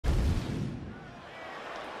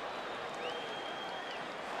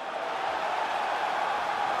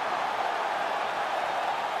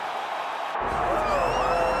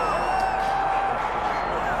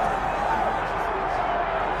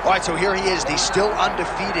right, so here he is, the still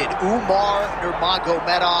undefeated Umar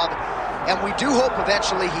Nurmagomedov. And we do hope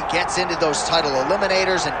eventually he gets into those title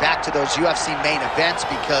eliminators and back to those UFC main events,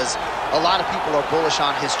 because a lot of people are bullish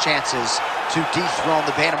on his chances to dethrone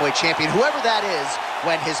the bantamweight champion, whoever that is,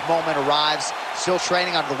 when his moment arrives. Still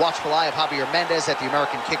training under the watchful eye of Javier Mendez at the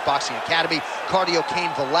American Kickboxing Academy. Cardio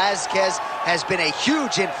Cain Velasquez has been a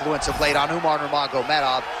huge influence of late on Umar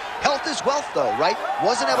Nurmagomedov. Health is wealth, though, right?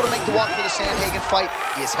 Wasn't able to make the walk for the Sandhagen fight.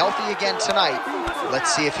 He is healthy again tonight.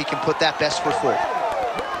 Let's see if he can put that best foot forward.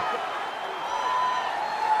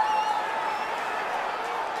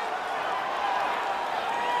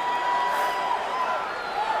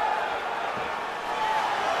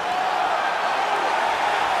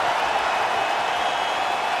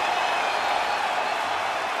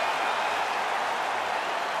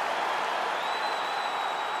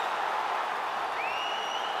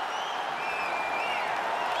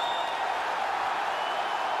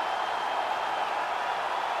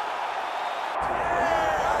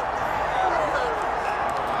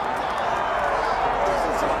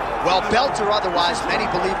 Well, belt or otherwise, many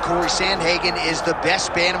believe Cory Sandhagen is the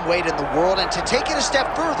best bantamweight in the world, and to take it a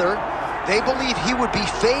step further, they believe he would be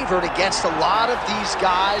favored against a lot of these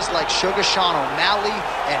guys like Sugar Sean O'Malley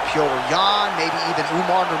and Petr Yan, maybe even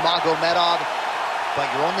Umar Nurmagomedov. But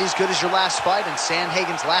you're only as good as your last fight, and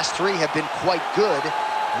Sandhagen's last three have been quite good.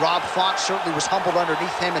 Rob Font certainly was humbled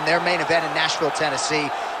underneath him in their main event in Nashville, Tennessee.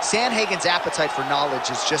 Sandhagen's appetite for knowledge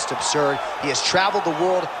is just absurd. He has traveled the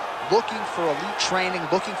world looking for elite training,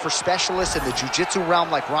 looking for specialists in the jiu-jitsu realm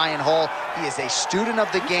like Ryan Hall. He is a student of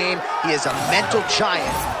the game. He is a mental giant,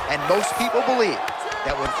 and most people believe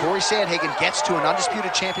that when Cory Sandhagen gets to an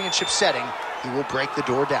undisputed championship setting, he will break the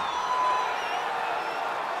door down.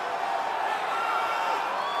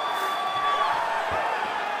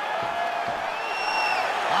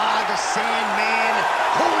 The Sandman,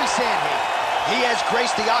 Cory Sandhagen. He has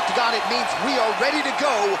graced the octagon. It means we are ready to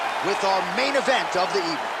go with our main event of the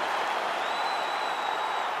evening.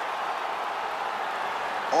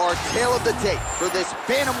 Our tale of the tape for this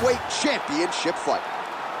bantamweight championship fight.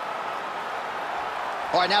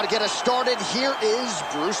 All right, now to get us started, here is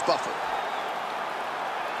Bruce Buffer.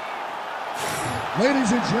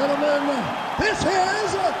 Ladies and gentlemen, this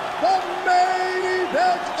is the main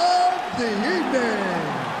event of the evening.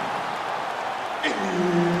 It's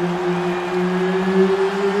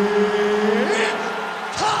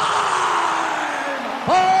time!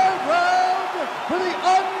 5 rounds for the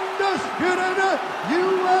undisputed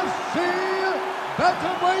UFC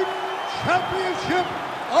Bantamweight Championship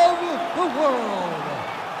of the world.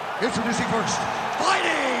 Introducing first,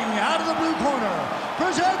 fighting out of the blue corner,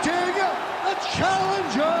 presenting the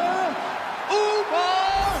challenger,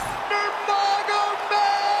 Umar Nurmagomedov.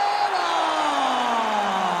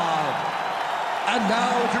 And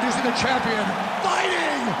now introducing the champion,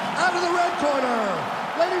 fighting out of the red corner.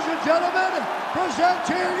 Ladies and gentlemen,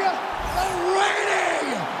 presenting the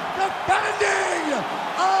reigning, defending,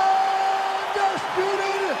 undisputed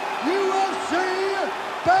UFC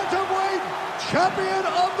Bantamweight Champion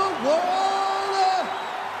of the world,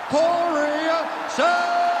 Cory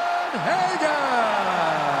Sandhagen.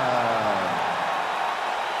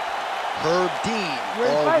 Herb Dean,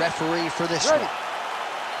 referee for this one.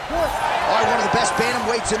 All right, one of the best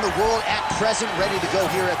bantamweights in the world at present, ready to go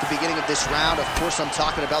here at the beginning of this round. Of course, I'm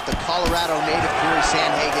talking about the Colorado native, Cory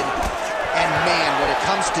Sandhagen. And man, when it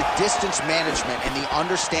comes to distance management and the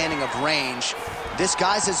understanding of range, this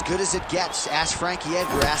guy's as good as it gets. Ask Frankie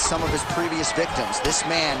Edgar, ask some of his previous victims. This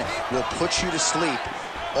man will put you to sleep.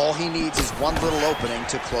 All he needs is one little opening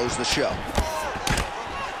to close the show.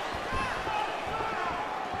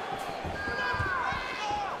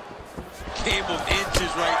 Game of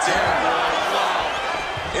inches right there, boy.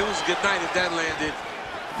 Wow. It was a good night if that landed.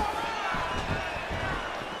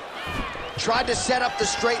 Tried to set up the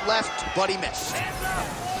straight left, but he missed.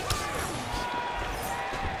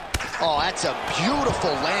 Oh, that's a beautiful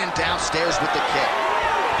land downstairs with the kick.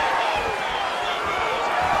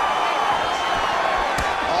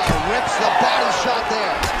 Oh, rips the body shot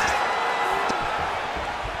there.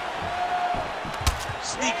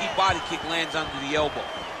 Sneaky body kick lands under the elbow.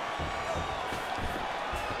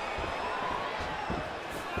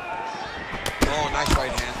 Oh, nice right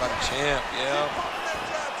hand by the champ, yeah.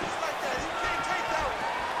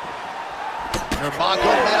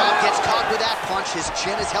 Nurmagomedov gets caught with that punch. His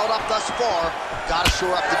chin is held up thus far. Got to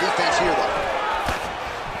shore up the defense here,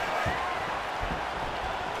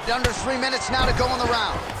 though. Under 3 minutes now to go in the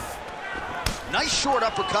round. Nice short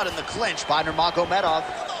uppercut in the clinch by Nurmagomedov.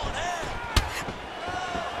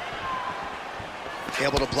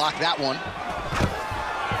 Able to block that one.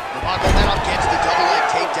 Nurmagomedov Gets the double leg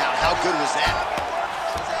takedown. How good was that?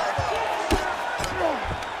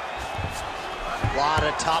 A lot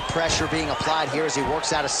of top pressure being applied here as he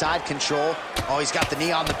works out of side control. Oh, he's got the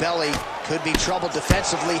knee on the belly. Could be trouble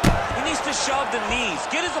defensively. He needs to shove the knees.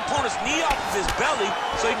 Get his opponent's knee off of his belly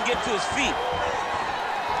so he can get to his feet.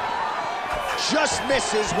 Just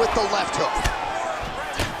misses with the left hook.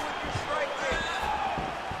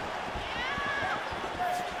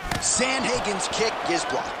 Sandhagen's kick is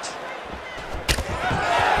blocked.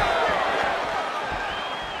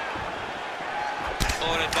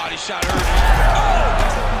 Oh, that body shot hurt.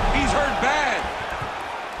 Oh, he's hurt bad.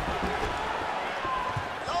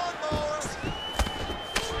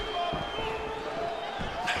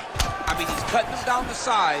 I mean, he's cutting them down to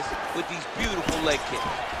size with these beautiful leg kicks.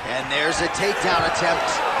 And there's a takedown attempt.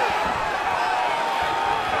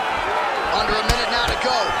 Under a minute now to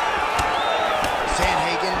go.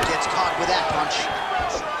 Sandhagen gets caught with that punch.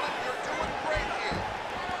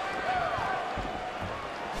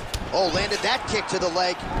 Oh, landed that kick to the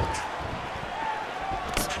leg.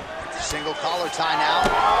 Single collar tie now.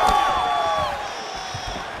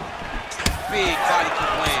 Big body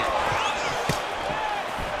kick land.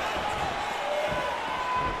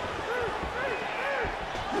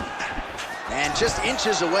 And just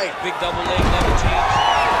inches away. Big double leg, never change.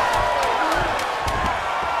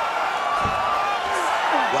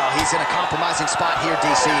 Well, he's in a compromising spot here,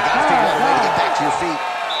 DC. You gotta figure out a way to get back to your feet.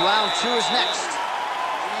 Round 2 is next.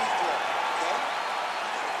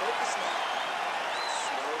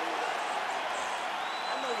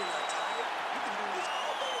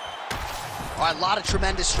 All right, a lot of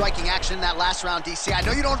tremendous striking action in that last round, DC. I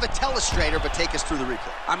know you don't have a telestrator, but take us through the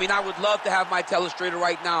replay. I mean, I would love to have my telestrator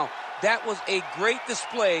right now. That was a great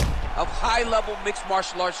display of high-level mixed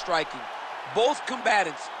martial arts striking. Both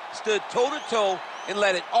combatants stood toe-to-toe and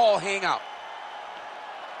let it all hang out.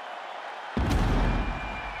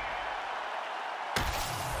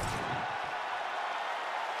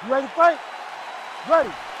 You ready to fight?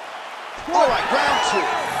 Ready. All right, round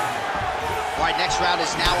 2. All right, next round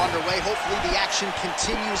is now underway. Hopefully the action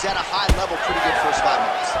continues at a high level. Pretty good first 5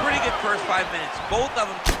 minutes. Pretty good first 5 minutes. Both of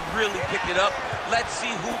them really picked it up. Let's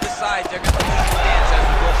see who decides they're going to lead the dance as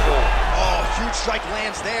we go forward. Oh, huge strike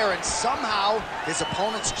lands there, and somehow his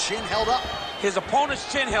opponent's chin held up. His opponent's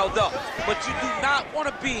chin held up, but you do not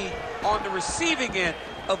want to be on the receiving end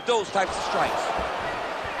of those types of strikes.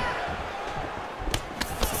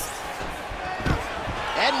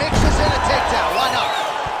 And mixes in a takedown. Why not?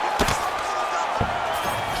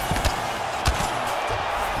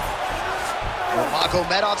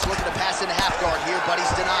 Nurmagomedov's looking to pass into half guard here, but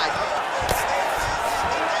he's denied.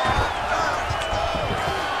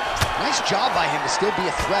 Nice job by him to still be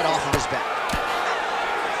a threat off of his back.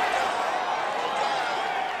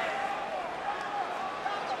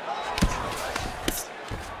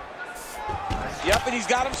 Yep, and he's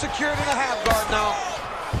got him secured in a half guard now.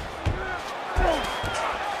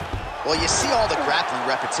 Well, you see all the grappling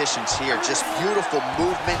repetitions here. Just beautiful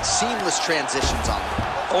movement, seamless transitions on them.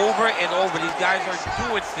 Over and over, these guys are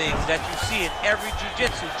doing things that you see in every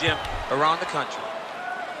jiu-jitsu gym around the country.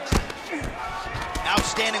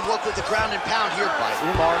 Outstanding work with the ground and pound here by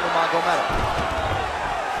Umar Nurmagomedov.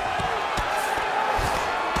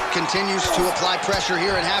 Continues to apply pressure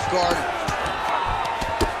here in half guard.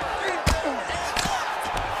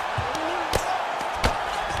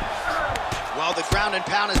 Well, the ground and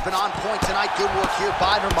pound has been on point tonight. Good work here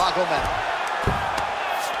by Nurmagomedov.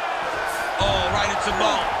 Oh, right into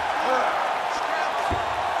bone.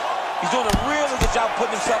 He's doing a really good job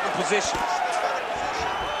putting himself in position.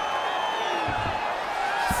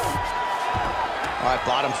 All right,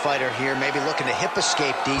 bottom fighter here, maybe looking to hip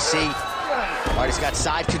escape, DC. All right, he's got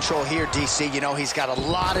side control here, DC. You know, he's got a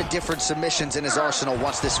lot of different submissions in his arsenal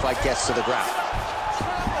once this fight gets to the ground.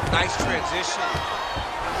 Nice transition.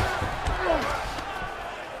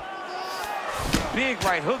 Big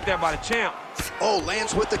right hook there by the champ. Oh,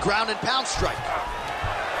 lands with the ground and pound strike.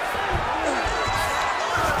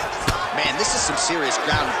 Man, this is some serious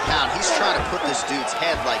ground and pound. He's trying to put this dude's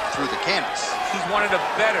head, like, through the canvas. He's one of the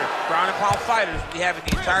better ground and pound fighters we have in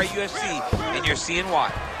the entire UFC, and you're seeing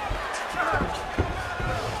why.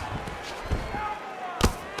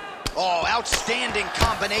 Oh, outstanding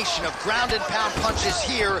combination of ground and pound punches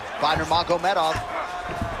here by Nurmagomedov.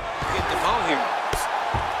 Getting them out here.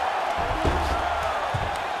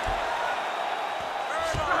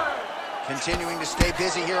 Continuing to stay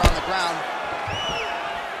busy here on the ground.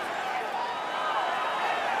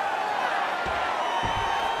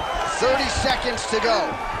 "30 seconds to go.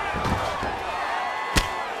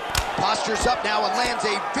 Postures up now and lands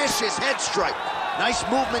a vicious head strike. Nice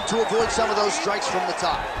movement to avoid some of those strikes from the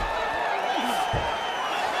top.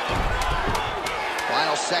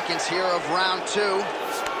 Final seconds here of round 2.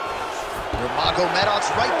 Nurmagomedov's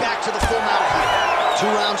right back to the full mount here.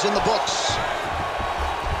 2 rounds in the books.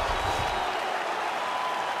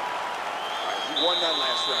 You won that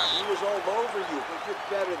last round. He was all over you, but you're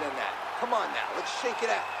better than that. Come on now, let's shake it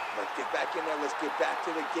out. Let's get back in there. Let's get back to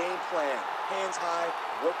the game plan. Hands high,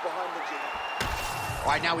 work behind the jab. All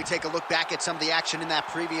right, now we take a look back at some of the action in that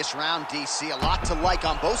previous round, DC. A lot to like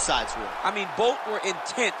on both sides, really. I mean, both were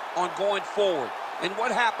intent on going forward. And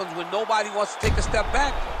what happens when nobody wants to take a step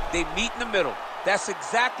back? They meet in the middle. That's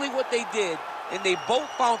exactly what they did, and they both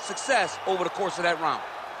found success over the course of that round.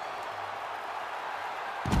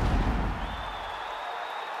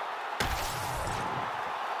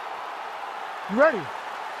 You ready?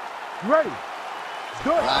 You ready? It's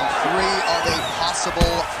good. Round 3 of a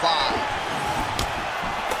possible 5.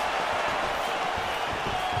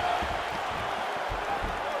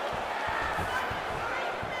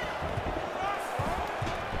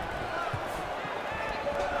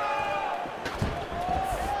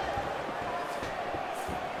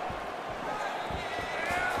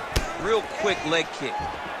 Real quick leg kick.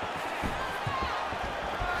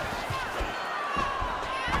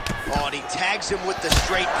 Oh, and he tags him with the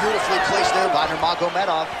straight, beautifully placed there by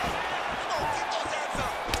Nurmagomedov.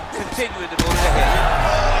 Continuing to go to the head.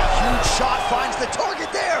 Oh, a huge shot finds the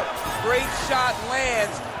target there. Great shot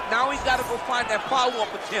lands. Now he's got to go find that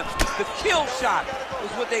follow-up attempt. The kill shot is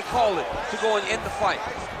what they call it, to go and end the fight.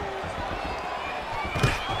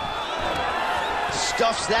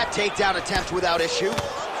 Stuffs that takedown attempt without issue.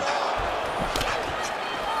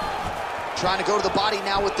 Trying to go to the body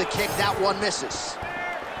now with the kick. That one misses.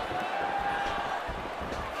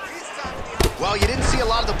 Well, you didn't see a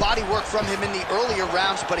lot of the body work from him in the earlier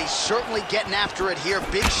rounds, but he's certainly getting after it here.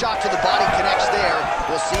 Big shot to the body connects there.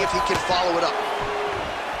 We'll see if he can follow it up.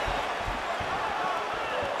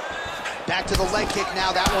 Back to the leg kick now.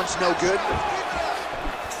 That one's no good.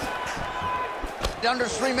 Under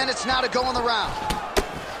 3 minutes now to go in the round.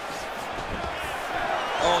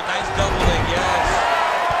 Oh, nice double leg, yes.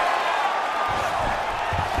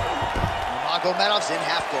 Nurmagomedov's in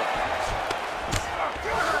half guard.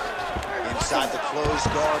 Inside the closed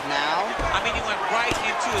guard now. I mean, he went right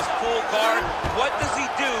into his full guard. What does he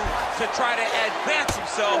do to try to advance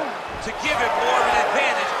himself to give him more of an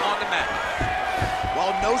advantage on the mat?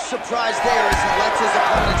 Well, no surprise there as he lets his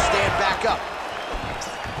opponent stand back up.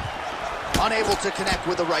 Unable to connect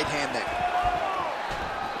with the right hand there.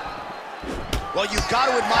 Well, you've got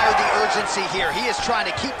to admire the urgency here. He is trying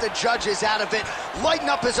to keep the judges out of it, lighten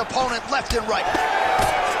up his opponent left and right.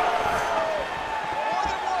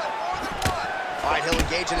 All right, he'll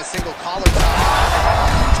engage in a single collar tie.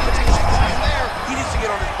 He needs to get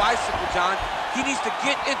on his bicycle, John. He needs to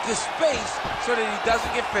get into space so that he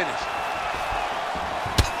doesn't get finished.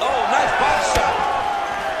 Oh, nice body shot.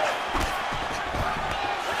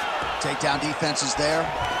 Takedown defense is there.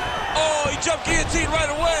 Oh, he jumped guillotine right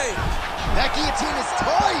away. That guillotine is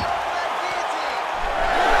tight.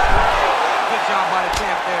 Good job by the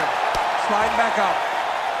champ there. Sliding back up.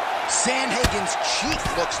 Sandhagen's cheek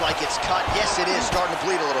looks like it's cut. Yes, it is starting to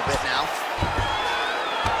bleed a little bit now.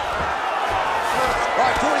 All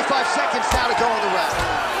right, 45 seconds now to go in the round.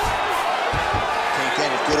 Can't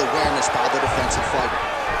get it. Good awareness by the defensive fighter.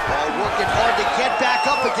 All working hard to get back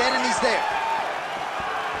up again, and he's there.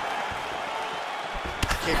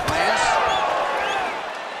 Kick lands.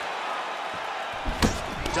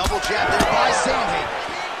 Double jab there by Sandhagen.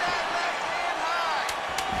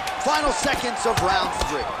 Final seconds of round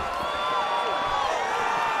 3.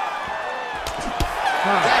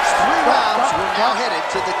 That's 3 rounds. We're now headed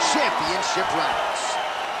to the championship rounds.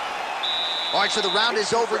 All right, so the round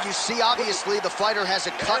is over. You see, obviously, the fighter has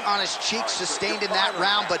a cut on his cheek sustained in that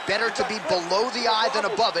round, but better to be below the eye than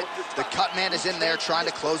above it. The cut man is in there trying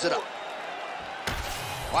to close it up.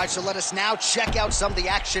 All right, so let us now check out some of the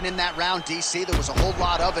action in that round, DC. There was a whole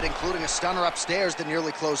lot of it, including a stunner upstairs that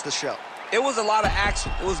nearly closed the show. It was a lot of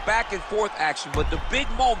action. It was back and forth action, but the big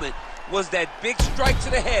moment was that big strike to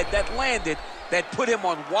the head that landed, that put him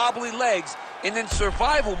on wobbly legs and in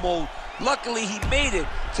survival mode. Luckily, he made it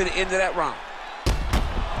to the end of that round.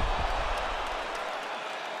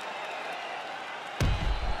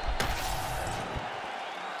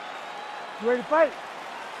 You ready to fight?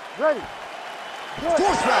 Ready. Good.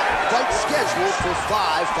 4th round, fight scheduled for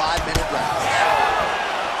 5 5-minute rounds.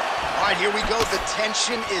 All right, here we go. The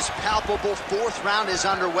tension is palpable. 4th round is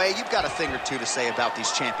underway. You've got a thing or two to say about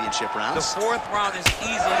these championship rounds. The 4th round is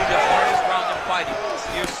easily the hardest round of fighting.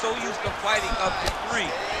 You're so used to fighting up to 3.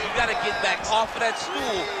 You got to get back off of that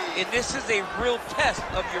stool, and this is a real test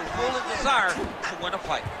of your will and desire to win a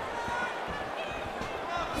fight.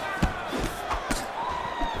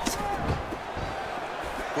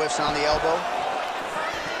 whiffs on the elbow.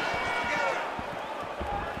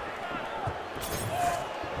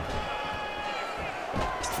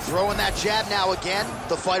 Throwing that jab now again.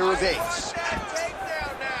 The fighter evades.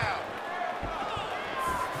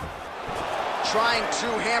 Trying to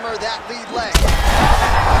hammer that lead leg. Oh,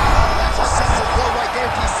 that's a sensitive blow right there,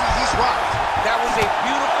 DC. He's rocked. That was a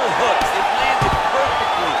beautiful hook. It landed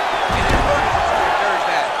perfectly, and it hurt him before it does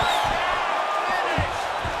that.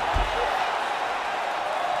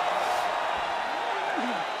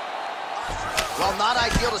 Well, not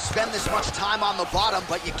ideal to spend this much time on the bottom,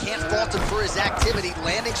 but you can't fault him for his activity.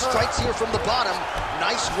 Landing strikes here from the bottom.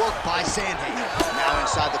 Nice work by Sandhagen. Now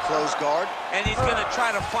inside the closed guard. And he's going to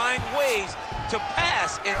try to find ways to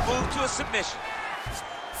pass and move to a submission.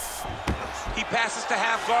 He passes to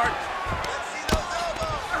half guard.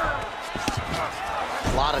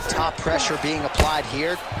 A lot of top pressure being applied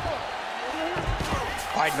here.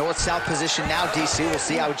 All right, north-south position now, DC. We'll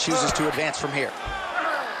see how he chooses to advance from here.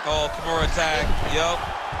 Oh, Kimura tag. Yup.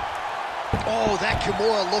 Oh, that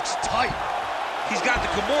Kimura looks tight. He's got the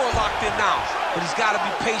Kimura locked in now, but he's got to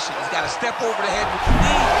be patient. He's got to step over the head with the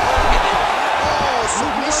knee, and then... Oh,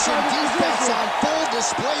 submission defense on full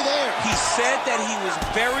display there. He said that he was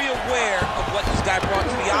very aware of what this guy brought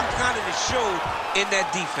to the octagon, and it showed in that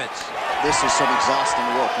defense. This is some exhausting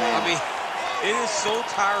work, man. I mean, it is so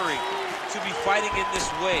tiring to be fighting in this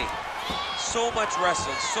way. So much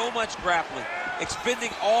wrestling, so much grappling,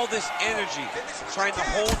 expending all this energy, trying to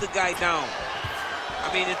hold the guy down. I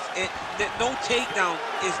mean, no takedown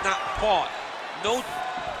is not fought. No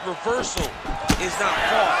reversal is not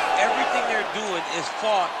fought. Everything they're doing is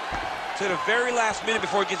fought to the very last minute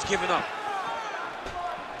before it gets given up.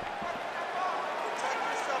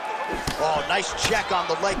 Oh, nice check on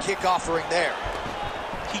the leg kick offering there.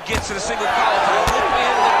 He gets to the single collar tie. Look for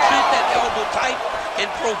him to keep that elbow tight and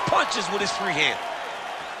throw punches with his free hand.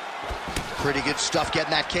 Pretty good stuff getting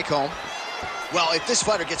that kick home. Well, if this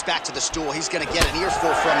fighter gets back to the stool, he's going to get an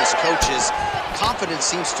earful from his coaches. Confidence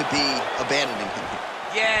seems to be abandoning him.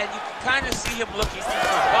 Yeah, you can kind of see him looking to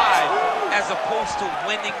survive as opposed to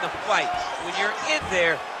winning the fight. When you're in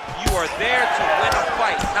there, you are there to win a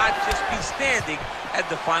fight, not just be standing at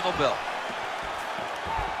the final bell.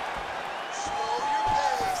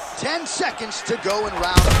 10 seconds to go in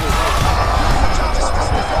round 4.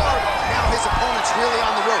 Now his opponent's really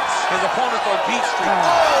on the ropes. His opponent's on Beach Street.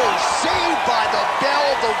 Oh, saved by the bell.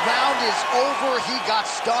 The round is over. He got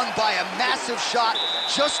stung by a massive shot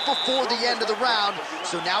just before the end of the round.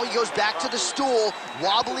 So now he goes back to the stool,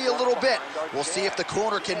 wobbly a little bit. We'll see if the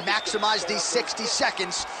corner can maximize these 60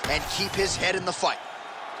 seconds and keep his head in the fight.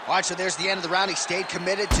 All right, so there's the end of the round. He stayed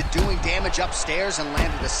committed to doing damage upstairs and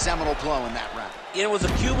landed a seminal blow in that round. It was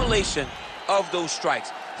accumulation of those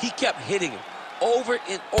strikes. He kept hitting him over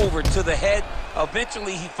and over to the head.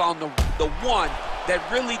 Eventually, he found the one that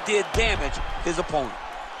really did damage his opponent.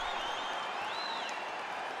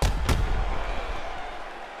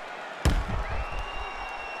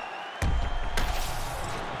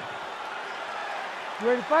 You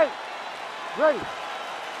ready to fight? Ready.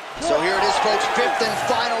 So here it is, folks, 5th and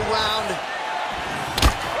final round.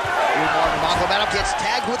 Umar Nurmagomedov gets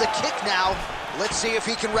tagged with a kick now. Let's see if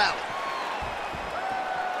he can rally.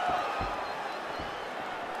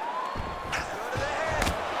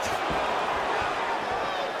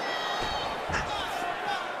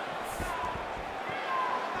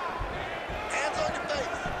 Hands on your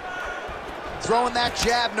face. Throwing that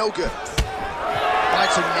jab, no good. All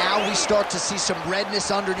right, so now we start to see some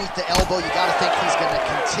redness underneath the elbow. You got to think he's going to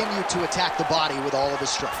continue to attack the body with all of his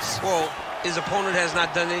strikes. Well, his opponent has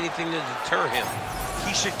not done anything to deter him.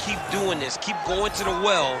 He should keep doing this, keep going to the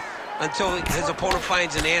well until his opponent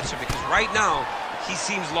finds an answer, because right now, he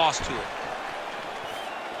seems lost to it.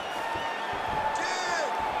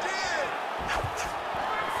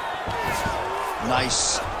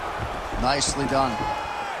 Nice. Nicely done.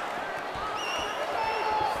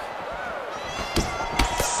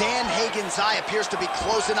 Sandhagen's eye appears to be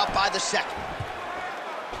closing up by the second.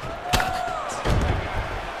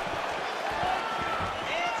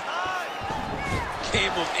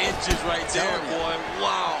 Game of inches right there, boy.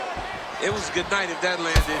 Wow. It was good night if that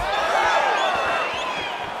landed.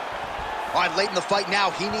 All right, late in the fight now,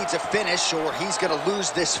 he needs a finish or he's going to lose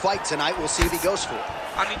this fight tonight. We'll see if he goes for it.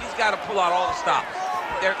 I mean, he's got to pull out all the stops.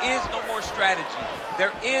 There is no more strategy.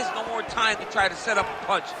 There is no more time to try to set up a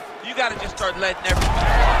punch. You got to just start letting everything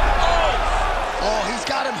go. Oh, he's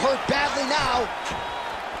got him hurt badly now.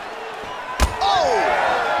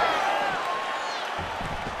 Oh!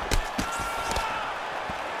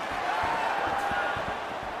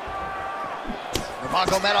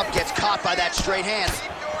 Nurmagomedov gets caught by that straight hand.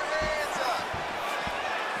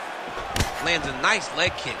 Lands a nice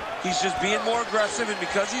leg kick. He's just being more aggressive, and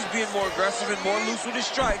because he's being more aggressive and more loose with his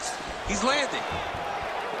strikes, he's landing.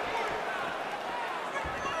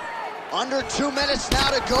 Under 2 minutes now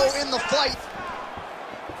to go in the fight.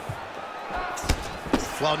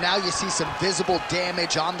 Well, now you see some visible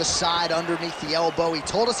damage on the side underneath the elbow. He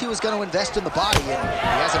told us he was going to invest in the body, and he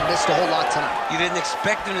hasn't missed a whole lot tonight. You didn't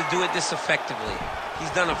expect him to do it this effectively.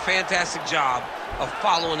 He's done a fantastic job of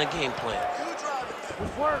following a game plan.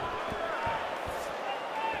 Good work.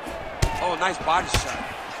 Oh, nice body shot.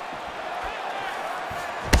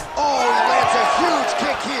 Oh, he lands a huge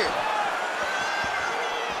kick here.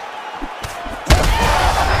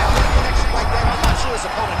 Connection like that, I'm not sure his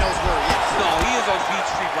opponent knows where he is. No, he is on Beach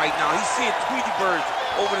Street right now. He's seeing Tweety birds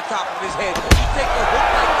over the top of his head. If you take a hook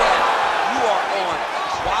like that, you are on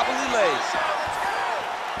wobbly legs.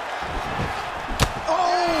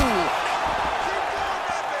 Oh!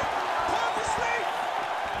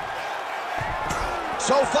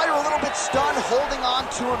 So fighter a little bit stunned, holding on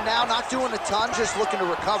to him now, not doing a ton, just looking to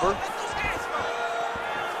recover.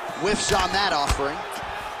 Whiffs on that offering.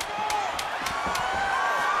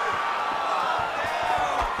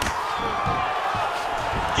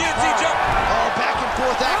 Guillotine jump. Oh, back and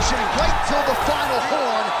forth action right till the final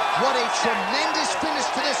horn. What a tremendous finish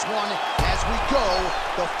to this one as we go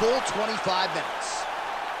the full 25 minutes.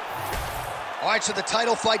 All right, so the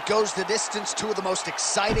title fight goes the distance. Two of the most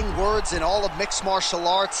exciting words in all of mixed martial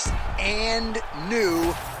arts, and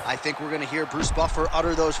new. I think we're going to hear Bruce Buffer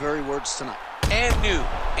utter those very words tonight. And new.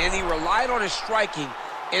 And he relied on his striking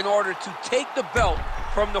in order to take the belt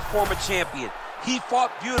from the former champion. He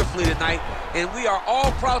fought beautifully tonight, and we are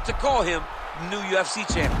all proud to call him new UFC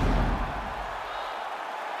champion.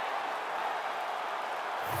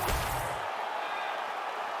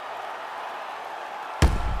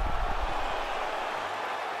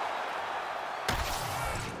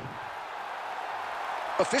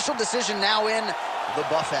 Official decision now in. The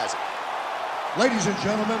buff has it. Ladies and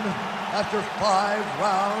gentlemen, after 5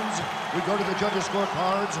 rounds, we go to the judges'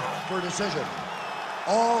 scorecards for a decision.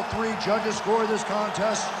 All 3 judges score this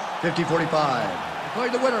contest 50-45.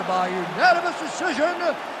 Declaring the winner by unanimous decision,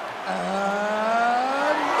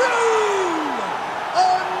 and new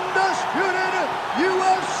undisputed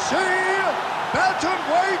UFC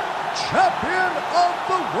bantamweight champion of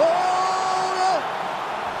the world,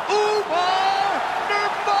 Umar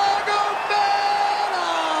Nurmagomedov!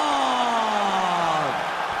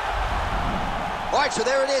 All right, so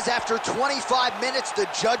there it is. After 25 minutes, the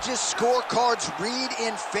judges' scorecards read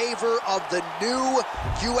in favor of the new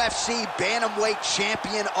UFC bantamweight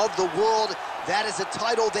champion of the world. That is a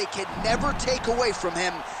title they can never take away from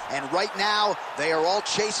him. And right now, they are all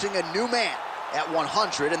chasing a new man at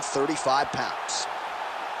 135 pounds.